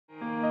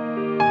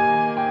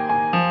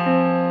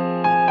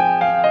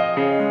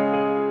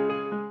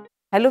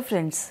Hello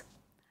friends,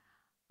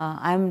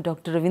 I am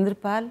Dr.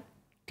 Ravinder Pal,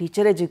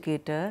 teacher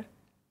educator.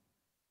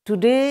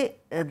 Today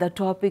the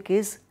topic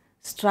is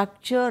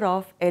structure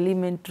of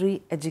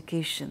elementary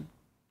education.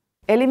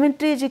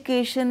 Elementary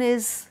education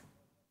is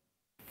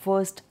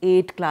first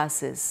 8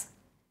 classes.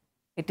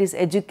 It is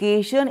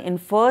education in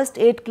first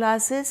 8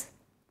 classes,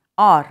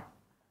 or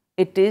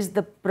it is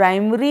the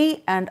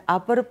primary and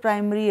upper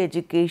primary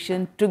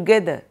education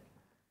together.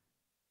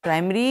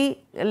 Primary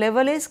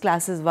level is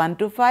classes 1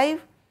 to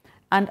 5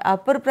 and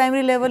upper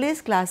primary level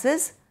is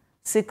classes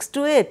 6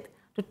 to 8.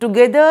 So,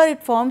 together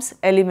it forms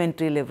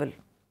elementary level.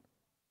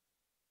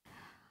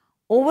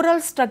 Overall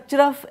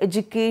structure of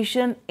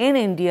education in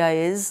India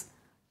is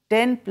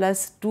 10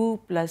 plus 2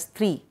 plus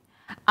 3,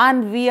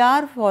 and we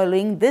are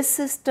following this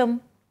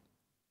system,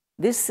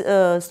 this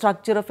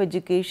structure of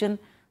education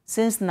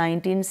since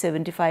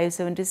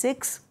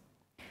 1975-76.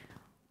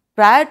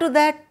 Prior to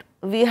that,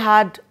 we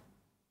had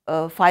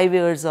 5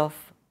 years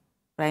of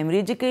primary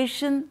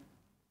education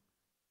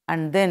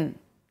and then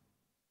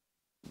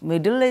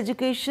middle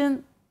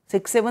education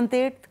 6th, 7th,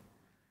 8th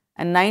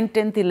and 9th,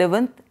 10th,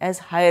 11th as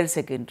higher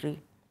secondary.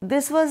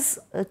 This was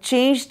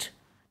changed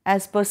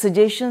as per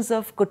suggestions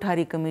of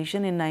Kothari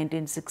Commission in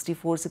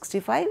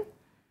 1964-65.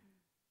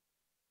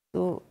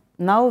 So,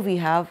 now we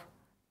have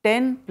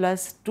 10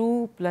 plus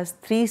 2 plus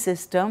 3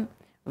 system,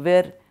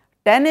 where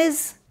 10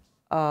 is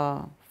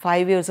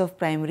 5 years of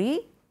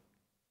primary,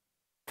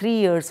 3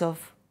 years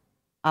of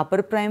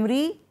upper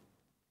primary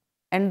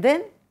and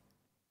then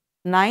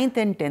 9th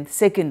and 10th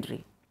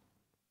secondary,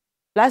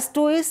 plus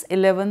 2 is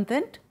 11th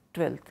and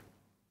 12th.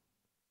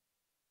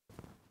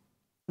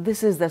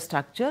 This is the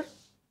structure.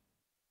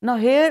 Now,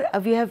 here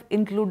we have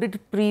included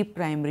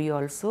pre-primary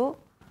also,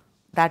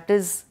 that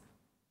is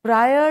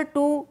prior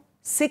to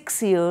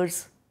 6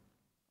 years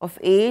of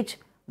age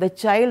the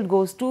child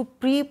goes to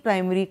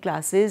pre-primary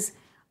classes.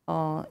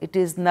 It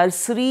is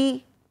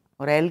nursery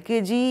or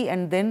LKG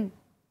and then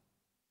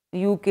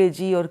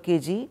UKG or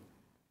KG.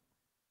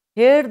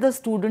 Here the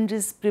student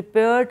is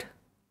prepared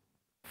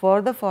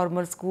for the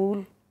formal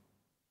school,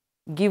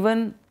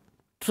 given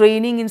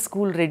training in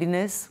school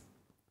readiness,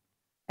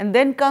 and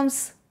then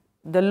comes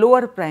the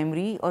lower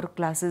primary or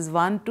classes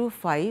 1 to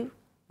 5,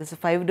 this is a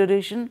 5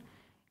 duration,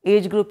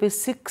 age group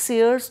is 6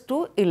 years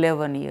to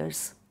 11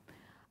 years.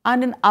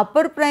 And in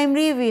upper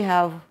primary we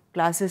have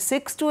classes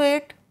 6 to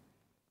 8,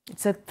 it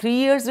is a 3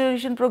 years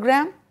duration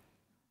program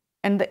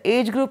and the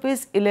age group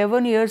is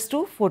 11 years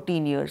to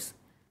 14 years.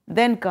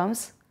 Then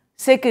comes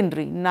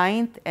secondary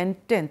 9th and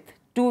 10th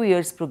 2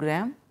 years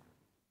program,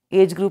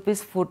 age group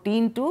is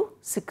 14 to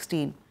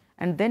 16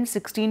 and then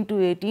 16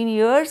 to 18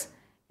 years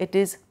it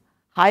is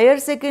higher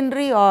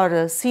secondary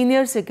or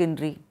senior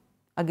secondary,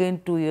 again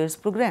 2 years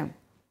program.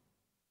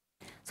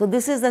 So,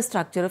 this is the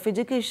structure of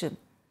education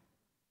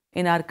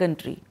in our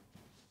country.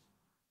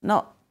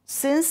 Now,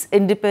 since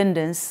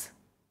independence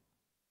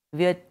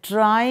we are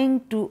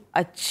trying to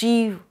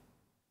achieve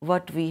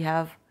what we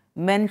have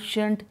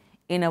mentioned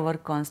in our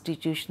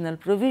constitutional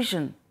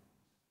provision,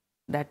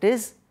 that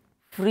is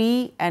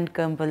free and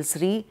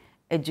compulsory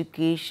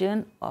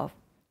education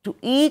to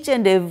each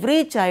and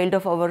every child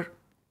of our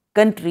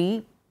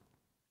country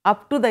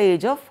up to the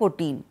age of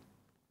 14.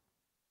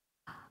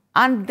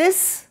 And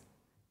this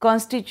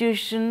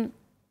constitution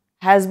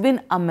has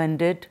been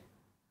amended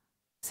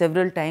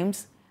several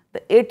times.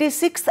 The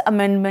 86th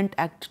Amendment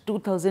Act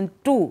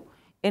 2002,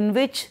 in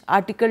which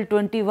Article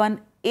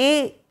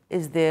 21A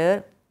is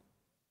there,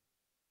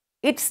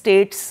 it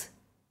states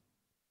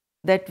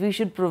that we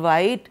should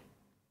provide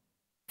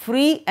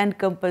free and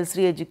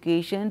compulsory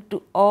education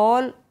to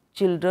all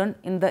children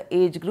in the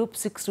age group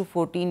 6 to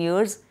 14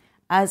 years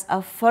as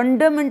a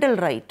fundamental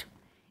right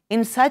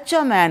in such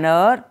a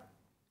manner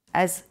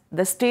as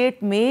the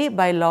state may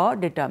by law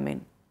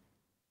determine.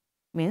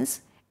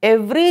 Means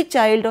every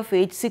child of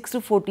age 6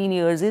 to 14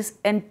 years is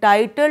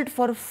entitled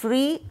for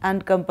free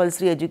and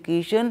compulsory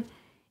education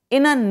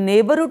in a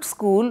neighborhood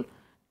school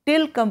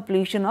till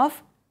completion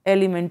of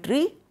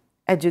elementary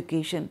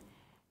education.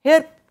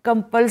 Here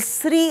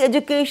compulsory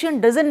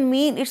education does not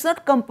mean, it is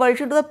not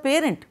compulsion to the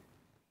parent,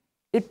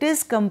 it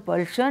is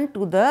compulsion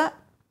to the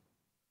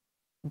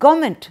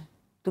government,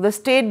 to the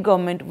state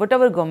government,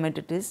 whatever government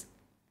it is.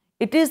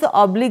 It is the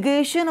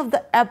obligation of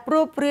the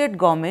appropriate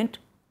government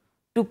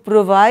to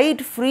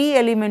provide free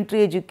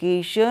elementary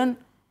education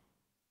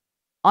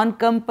on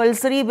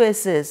compulsory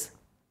basis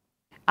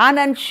and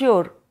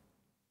ensure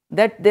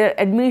that their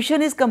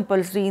admission is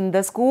compulsory in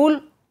the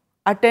school,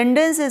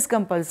 attendance is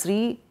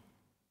compulsory.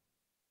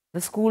 The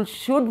school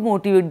should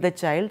motivate the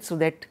child so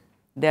that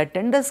they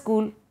attend the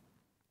school,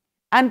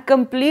 and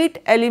complete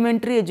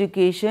elementary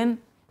education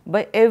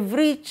by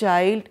every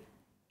child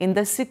in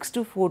the 6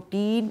 to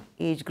 14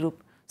 age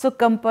group. So,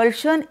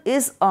 compulsion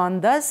is on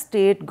the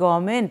state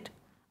government,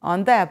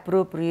 on the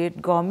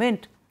appropriate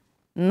government,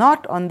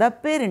 not on the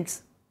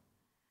parents.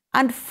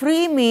 And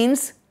free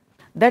means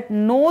that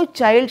no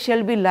child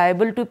shall be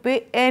liable to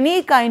pay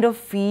any kind of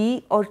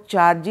fee or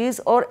charges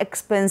or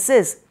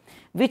expenses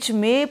which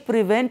may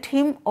prevent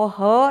him or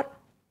her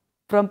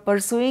from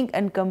pursuing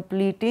and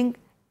completing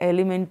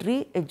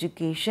elementary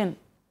education.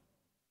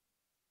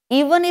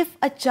 Even if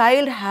a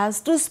child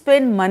has to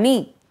spend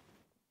money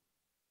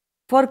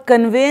for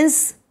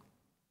conveyance,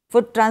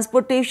 for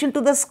transportation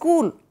to the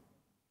school,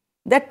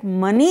 that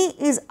money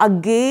is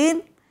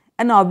again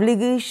an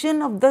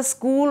obligation of the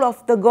school,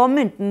 of the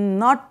government,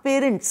 not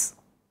parents.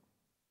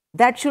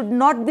 That should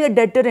not be a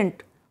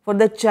deterrent for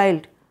the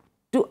child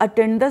to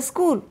attend the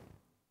school.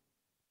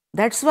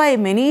 That's why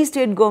many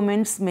state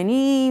governments,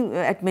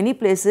 at many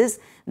places,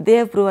 they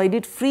have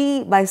provided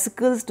free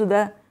bicycles to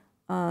the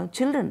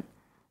children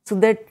so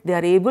that they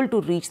are able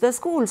to reach the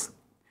schools.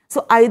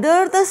 So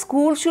either the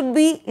school should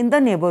be in the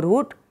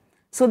neighborhood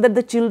so that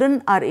the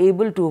children are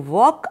able to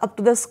walk up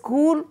to the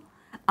school,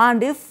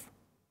 and if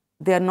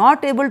they are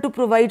not able to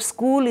provide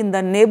school in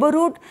the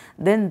neighborhood,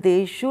 then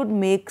they should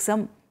make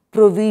some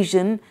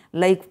provision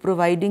like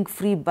providing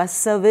free bus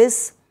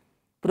service,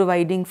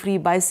 providing free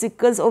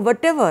bicycles or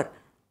whatever.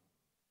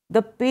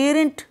 The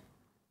parent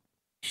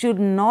should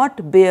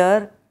not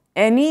bear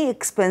any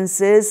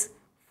expenses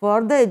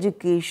for the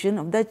education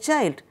of the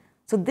child.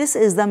 So this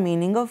is the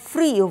meaning of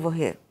free over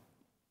here.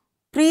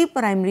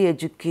 Pre-primary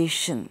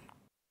education.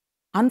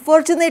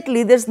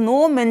 Unfortunately, there is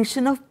no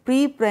mention of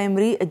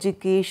pre-primary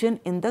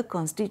education in the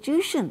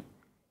Constitution.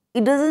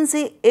 It doesn't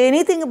say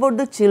anything about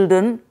the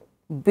children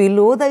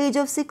below the age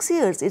of 6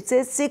 years. It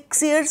says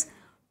 6 years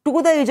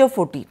to the age of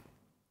 14.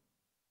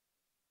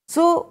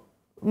 So,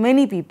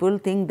 many people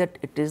think that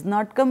it is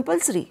not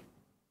compulsory.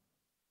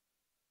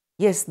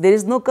 Yes, there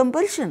is no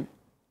compulsion.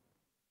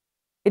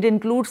 It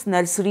includes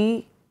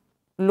nursery,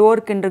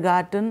 lower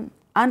kindergarten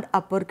and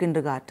upper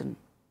kindergarten.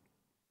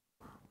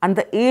 And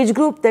the age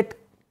group that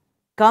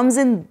comes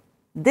in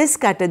this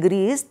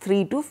category is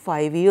 3 to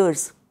 5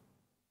 years.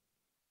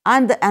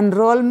 And the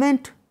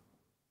enrollment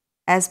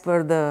as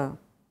per the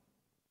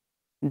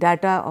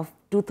data of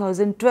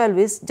 2012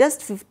 is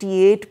just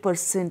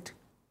 58%.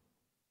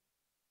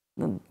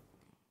 The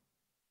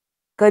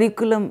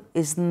curriculum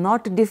is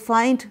not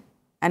defined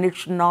and it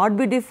should not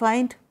be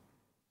defined.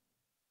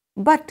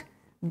 But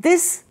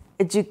this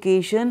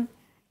education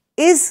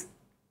is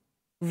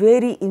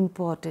very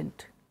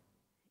important.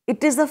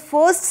 It is the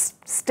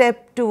first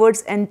step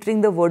towards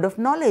entering the world of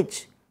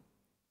knowledge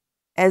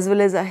as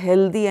well as a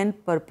healthy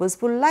and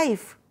purposeful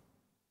life.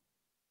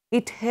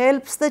 It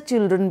helps the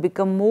children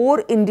become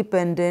more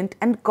independent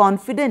and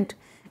confident,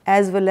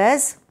 as well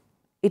as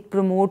it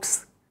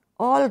promotes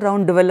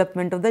all-round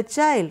development of the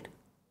child.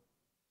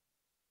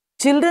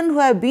 Children who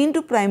have been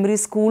to primary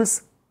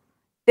schools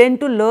tend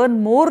to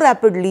learn more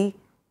rapidly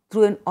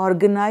through an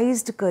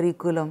organized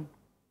curriculum,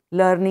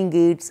 learning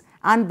aids,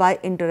 and by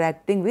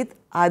interacting with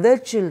other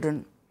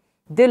children.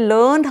 They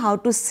learn how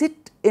to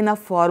sit in a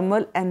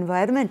formal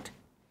environment.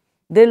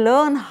 They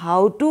learn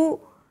how to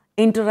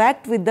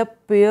interact with the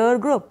peer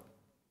group.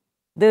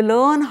 They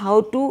learn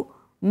how to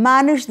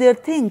manage their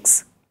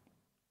things.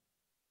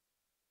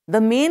 The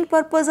main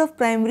purpose of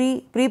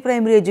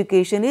pre-primary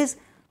education is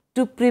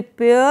to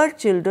prepare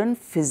children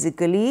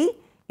physically,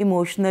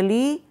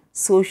 emotionally,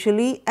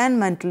 socially and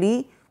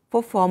mentally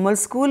for formal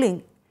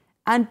schooling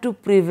and to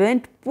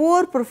prevent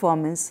poor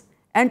performance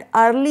and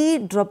early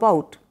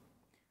dropout.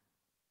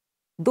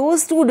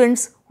 Those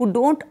students who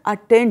don't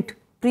attend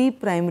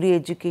pre-primary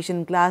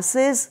education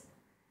classes,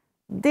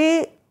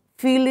 they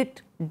feel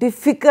it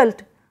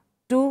difficult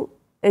to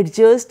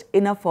adjust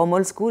in a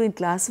formal school in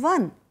class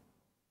 1.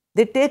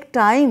 They take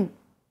time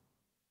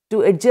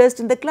to adjust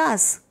in the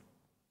class.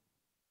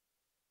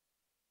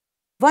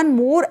 One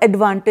more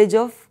advantage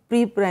of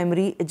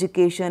pre-primary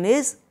education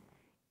is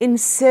in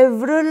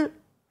several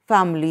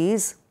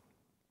families,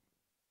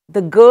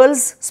 the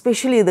girls,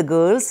 especially the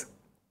girls,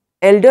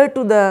 elder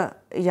to the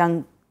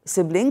young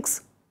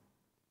siblings,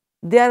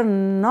 they are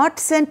not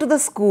sent to the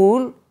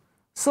school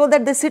so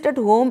that they sit at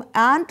home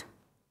and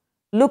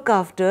look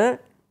after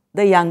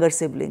the younger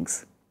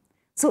siblings.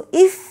 So,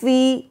 if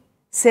we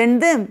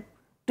send them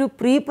to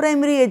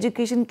pre-primary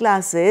education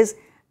classes,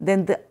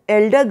 then the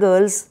elder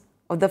girls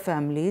of the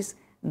families,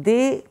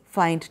 they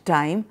find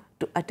time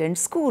to attend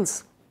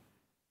schools.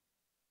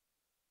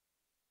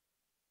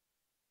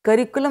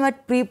 Curriculum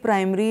at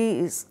pre-primary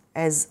is,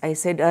 as I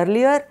said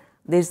earlier,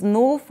 there is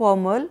no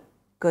formal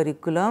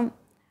curriculum.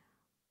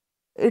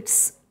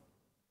 It's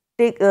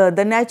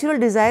the natural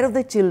desire of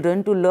the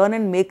children to learn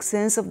and make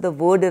sense of the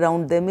world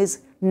around them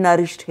is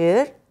nourished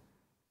here.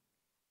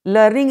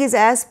 Learning is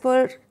as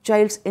per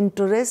child's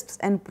interests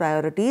and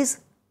priorities.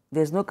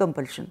 There is no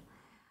compulsion.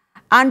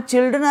 And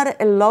children are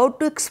allowed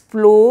to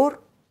explore,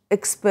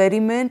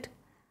 experiment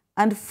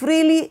and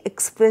freely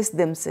express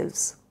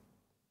themselves.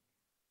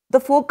 The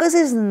focus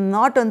is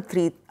not on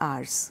 3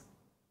 hours.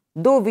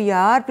 Though we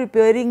are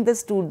preparing the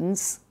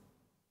students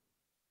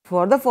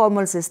for the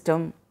formal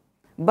system,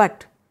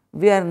 but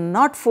we are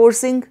not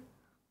forcing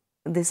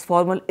this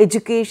formal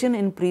education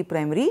in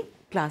pre-primary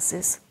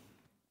classes.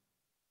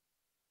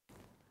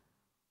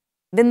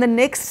 Then the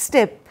next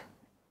step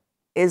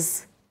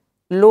is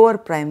lower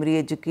primary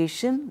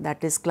education,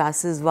 that is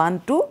classes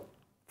 1 to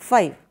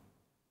 5.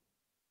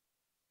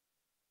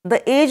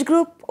 The age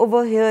group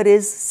over here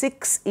is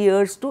 6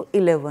 years to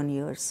 11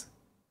 years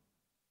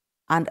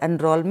and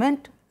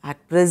enrollment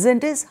at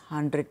present is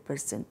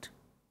 100%.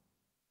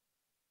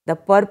 The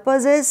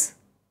purpose is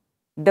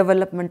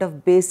development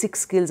of basic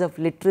skills of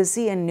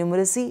literacy and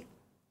numeracy,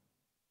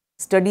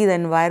 study the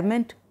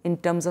environment in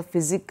terms of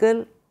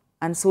physical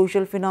and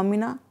social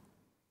phenomena,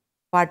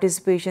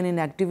 participation in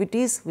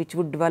activities which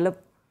would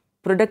develop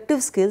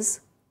productive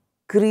skills,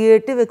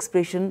 creative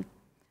expression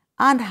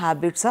and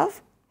habits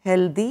of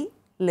healthy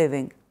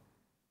living.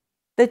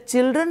 The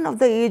children of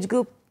the age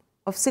group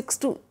of 6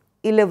 to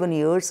 11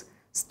 years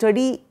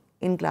study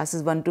in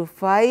classes 1 to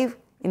 5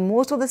 in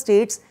most of the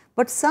states,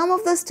 but some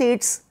of the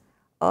states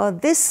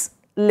this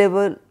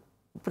level,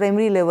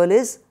 primary level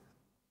is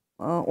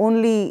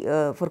only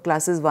for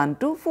classes 1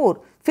 to 4.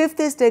 Fifth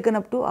is taken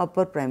up to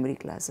upper primary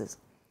classes.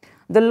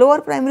 The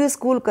lower primary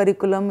school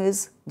curriculum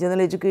is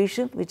general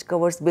education, which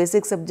covers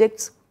basic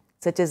subjects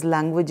such as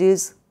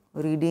languages,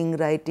 reading,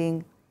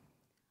 writing,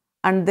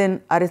 and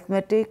then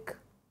arithmetic,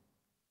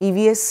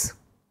 EVS.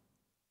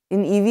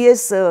 In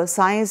EVS,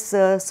 science,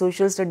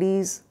 social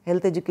studies,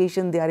 health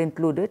education, they are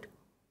included.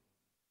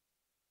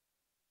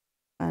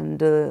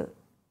 And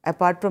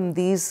apart from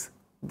these,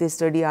 they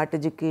study art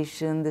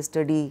education, they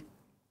study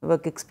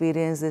work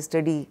experience, they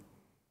study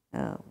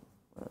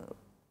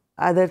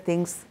other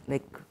things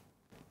like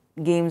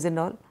games and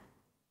all.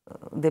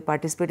 They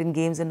participate in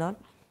games and all.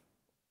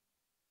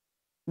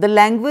 The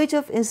language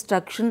of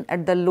instruction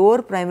at the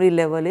lower primary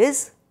level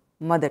is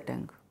mother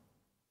tongue.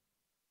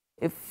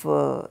 If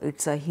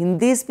it's a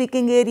Hindi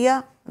speaking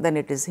area, then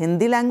it is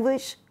Hindi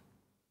language.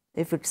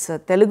 If it's a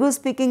Telugu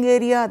speaking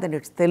area, then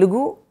it's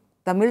Telugu.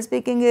 Tamil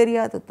speaking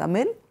area, the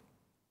Tamil.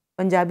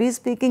 Punjabi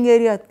speaking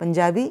area,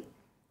 Punjabi.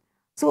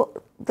 So,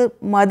 the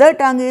mother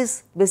tongue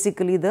is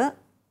basically the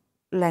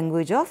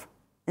language of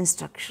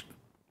instruction,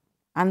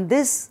 and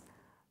this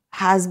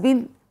has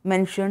been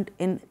mentioned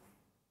in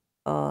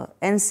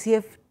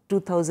NCF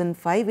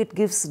 2005. It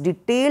gives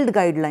detailed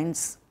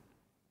guidelines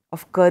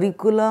of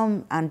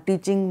curriculum and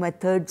teaching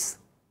methods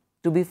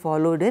to be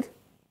followed in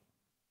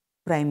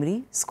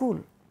primary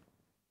school.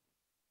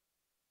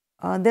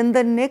 Then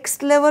the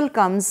next level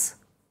comes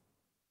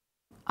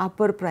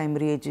upper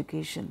primary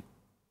education.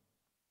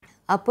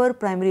 Upper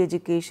primary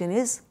education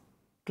is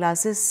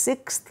classes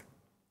 6th,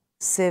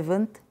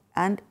 7th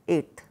and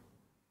 8th.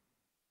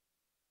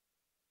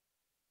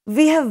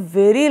 We have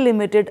very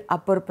limited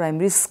upper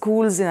primary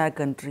schools in our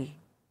country,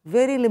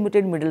 very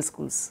limited middle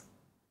schools.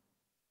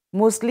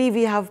 Mostly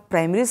we have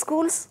primary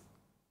schools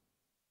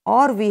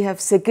or we have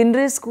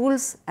secondary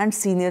schools and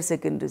senior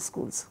secondary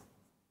schools.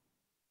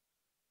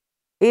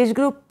 Age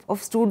group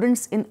of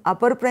students in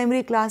upper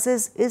primary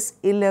classes is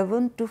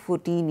 11 to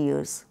 14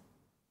 years.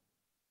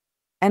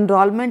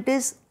 Enrollment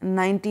is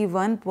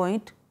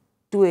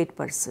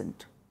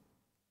 91.28%.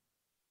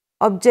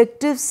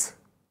 Objectives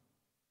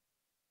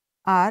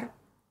are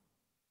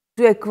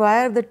to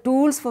acquire the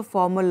tools for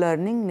formal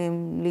learning,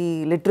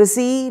 namely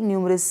literacy,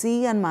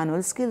 numeracy and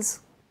manual skills,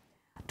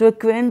 to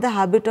acquire the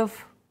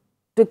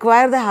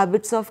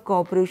habits of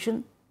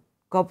cooperation,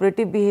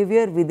 cooperative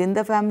behavior within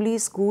the family,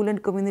 school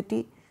and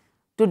community,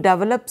 to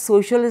develop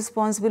social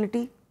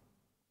responsibility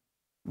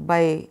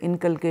by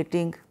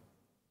inculcating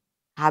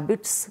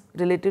habits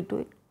related to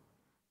it,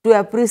 to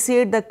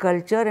appreciate the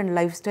culture and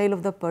lifestyle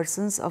of the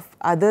persons of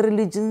other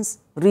religions,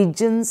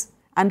 regions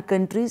and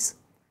countries,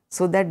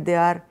 so that they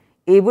are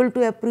able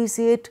to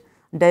appreciate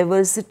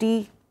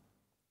diversity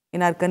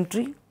in our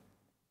country.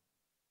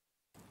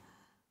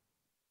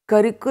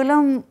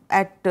 Curriculum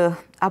at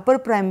upper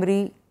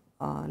primary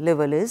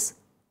level is,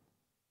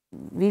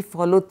 we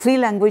follow 3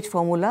 language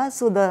formula.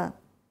 So, the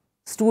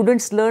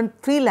students learn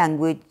 3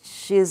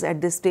 languages at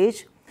this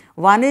stage.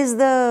 One is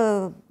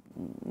the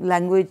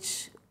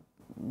language,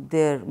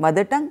 their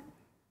mother tongue.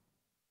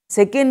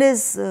 Second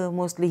is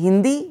mostly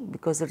Hindi,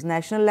 because it's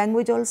national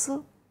language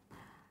also.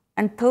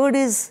 And third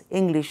is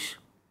English.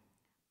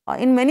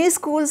 In many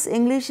schools,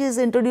 English is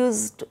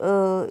introduced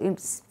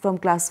from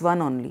class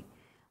 1 only,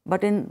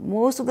 but in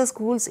most of the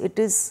schools it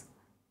is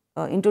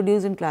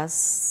introduced in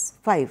class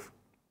 5.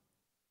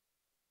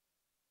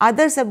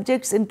 Other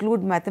subjects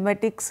include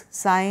mathematics,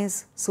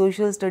 science,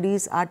 social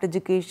studies, art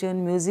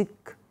education, music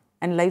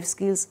and life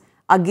skills.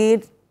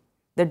 Again,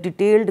 the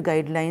detailed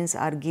guidelines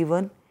are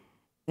given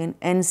in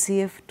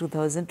NCF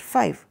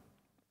 2005.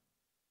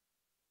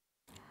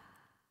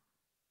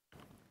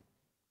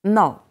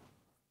 Now,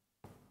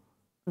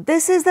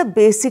 this is the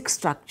basic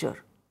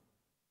structure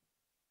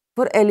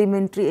for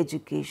elementary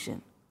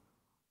education.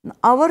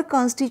 Our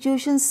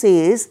constitution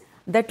says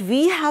that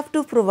we have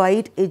to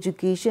provide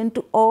education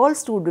to all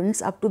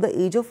students up to the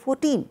age of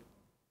 14.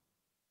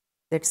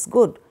 That's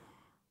good.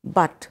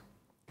 But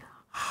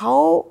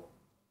how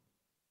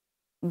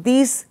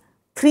these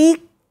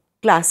 3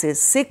 classes,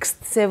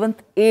 6th, 7th,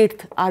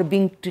 8th are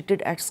being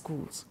treated at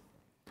schools,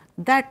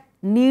 that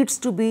needs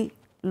to be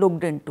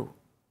looked into.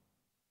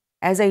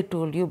 As I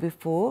told you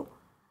before,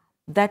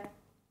 that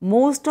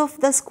most of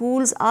the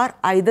schools are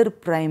either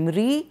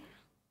primary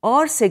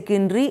or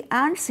secondary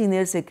and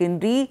senior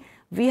secondary,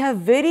 we have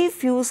very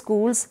few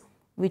schools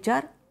which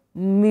are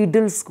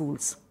middle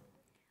schools.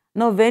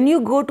 Now, when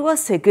you go to a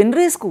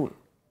secondary school,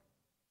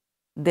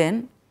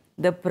 then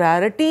the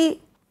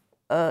priority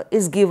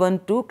is given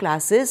to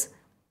classes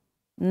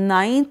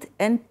 9th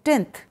and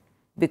 10th,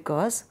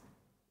 because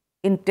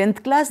in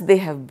 10th class they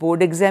have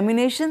board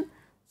examination,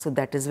 so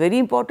that is very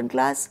important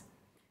class.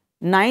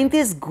 9th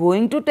is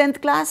going to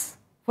 10th class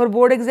for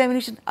board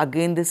examination,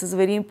 again this is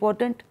very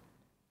important.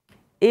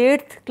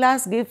 8th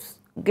class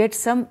gets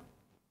some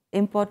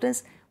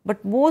importance,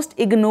 but most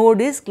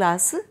ignored is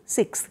class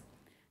 6th.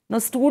 Now,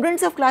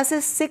 students of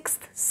classes 6th,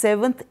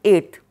 7th,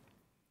 8th,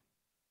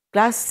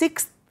 class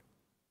 6th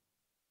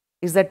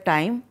is the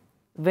time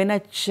when a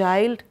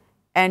child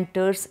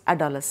enters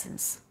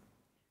adolescence.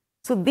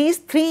 So, these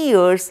 3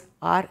 years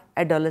are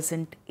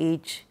adolescent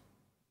age,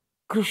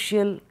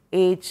 crucial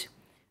age,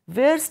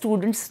 where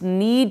students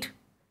need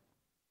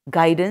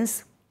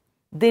guidance,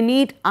 they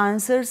need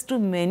answers to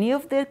many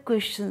of their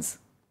questions,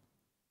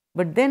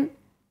 but then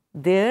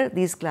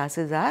these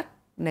classes are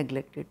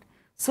neglected.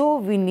 So,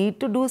 we need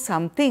to do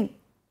something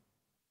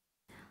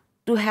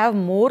to have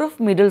more of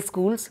middle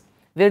schools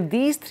where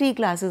these 3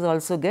 classes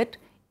also get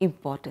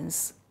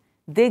importance.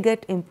 They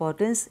get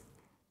importance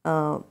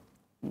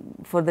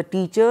for the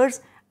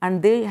teachers,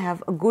 and they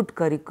have a good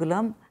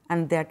curriculum,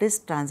 and that is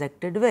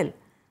transacted well.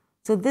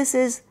 So, this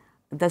is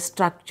the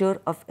structure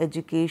of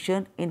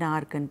education in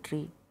our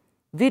country.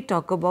 We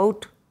talk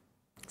about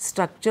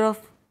structure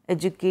of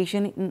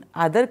education in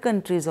other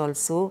countries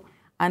also,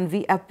 and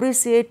we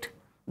appreciate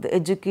the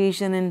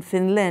education in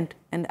Finland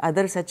and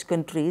other such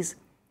countries,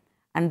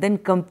 and then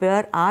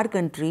compare our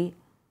country.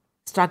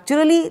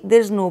 Structurally there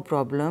is no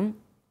problem,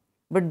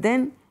 but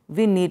then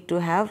we need to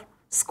have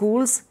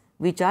schools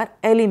which are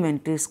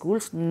elementary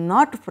schools,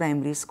 not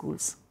primary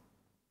schools,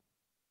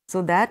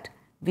 so that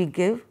we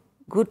give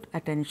good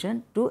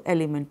attention to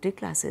elementary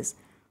classes.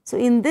 So,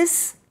 in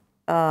this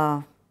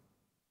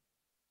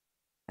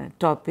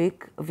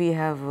topic we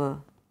have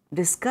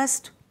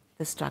discussed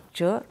the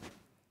structure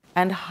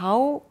and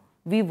how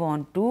we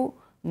want to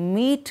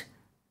meet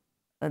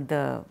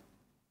the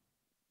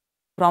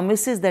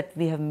promises that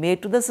we have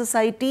made to the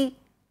society,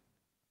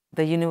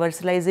 the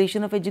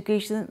universalization of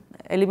education,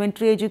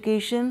 elementary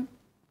education,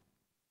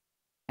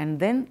 and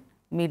then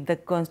meet the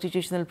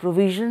constitutional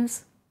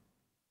provisions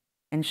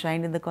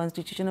enshrined in the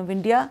Constitution of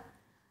India.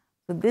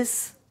 So,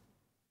 this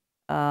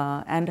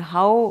and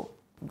how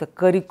the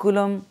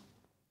curriculum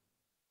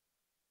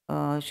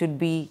should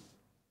be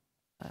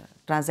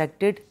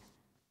transacted,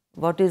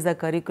 what is the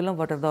curriculum,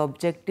 what are the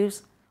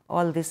objectives,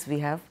 all this we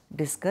have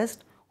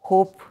discussed.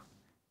 Hope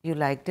you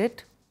liked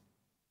it.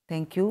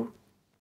 Thank you.